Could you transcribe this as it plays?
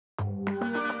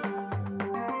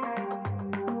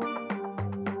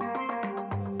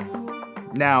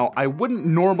Now, I wouldn't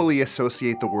normally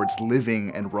associate the words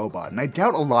living and robot, and I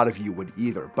doubt a lot of you would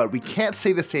either, but we can't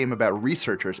say the same about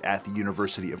researchers at the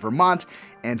University of Vermont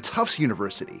and Tufts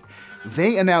University.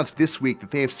 They announced this week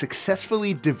that they have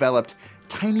successfully developed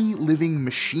tiny living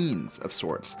machines of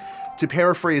sorts. To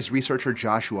paraphrase researcher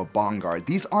Joshua Bongard,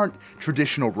 these aren't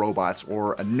traditional robots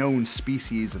or a known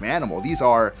species of animal. These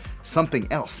are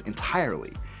something else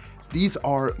entirely. These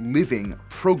are living,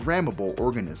 programmable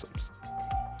organisms.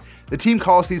 The team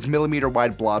calls these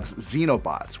millimeter-wide blobs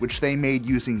xenobots, which they made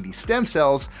using the stem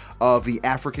cells of the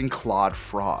African clawed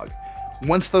frog.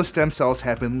 Once those stem cells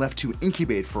had been left to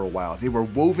incubate for a while, they were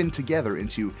woven together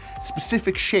into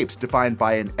specific shapes defined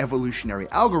by an evolutionary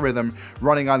algorithm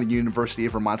running on the University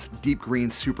of Vermont's Deep Green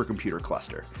supercomputer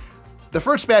cluster. The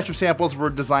first batch of samples were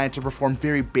designed to perform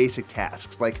very basic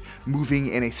tasks, like moving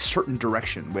in a certain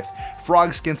direction, with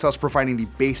frog skin cells providing the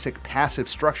basic passive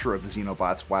structure of the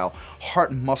xenobots, while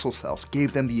heart and muscle cells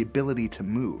gave them the ability to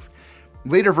move.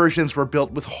 Later versions were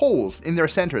built with holes in their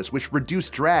centers, which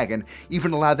reduced drag and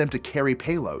even allowed them to carry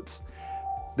payloads.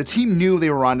 The team knew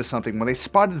they were onto something when they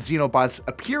spotted xenobots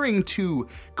appearing to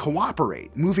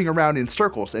cooperate, moving around in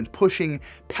circles and pushing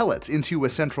pellets into a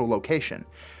central location.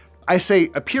 I say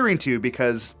appearing to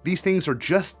because these things are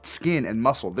just skin and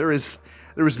muscle. There is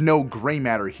no gray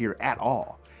matter here at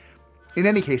all. In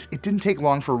any case, it didn't take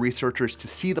long for researchers to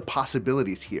see the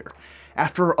possibilities here.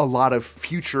 After a lot of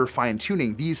future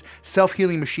fine-tuning, these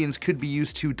self-healing machines could be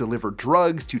used to deliver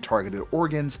drugs to targeted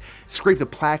organs, scrape the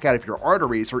plaque out of your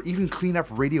arteries, or even clean up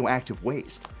radioactive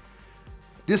waste.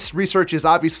 This research is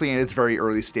obviously in its very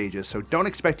early stages, so don't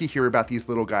expect to hear about these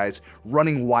little guys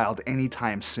running wild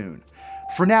anytime soon.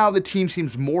 For now, the team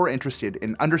seems more interested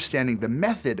in understanding the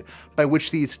method by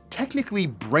which these technically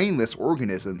brainless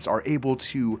organisms are able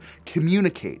to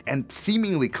communicate and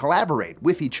seemingly collaborate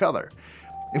with each other.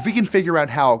 If we can figure out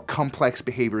how complex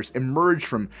behaviors emerge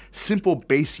from simple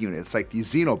base units like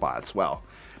these xenobots, well,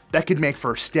 that could make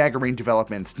for staggering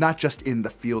developments not just in the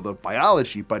field of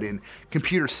biology, but in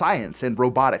computer science and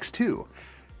robotics too.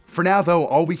 For now though,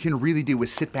 all we can really do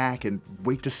is sit back and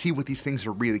wait to see what these things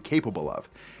are really capable of.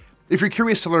 If you're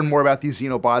curious to learn more about these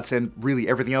xenobots and really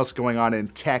everything else going on in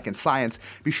tech and science,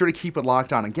 be sure to keep it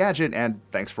locked on Engadget, and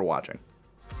thanks for watching.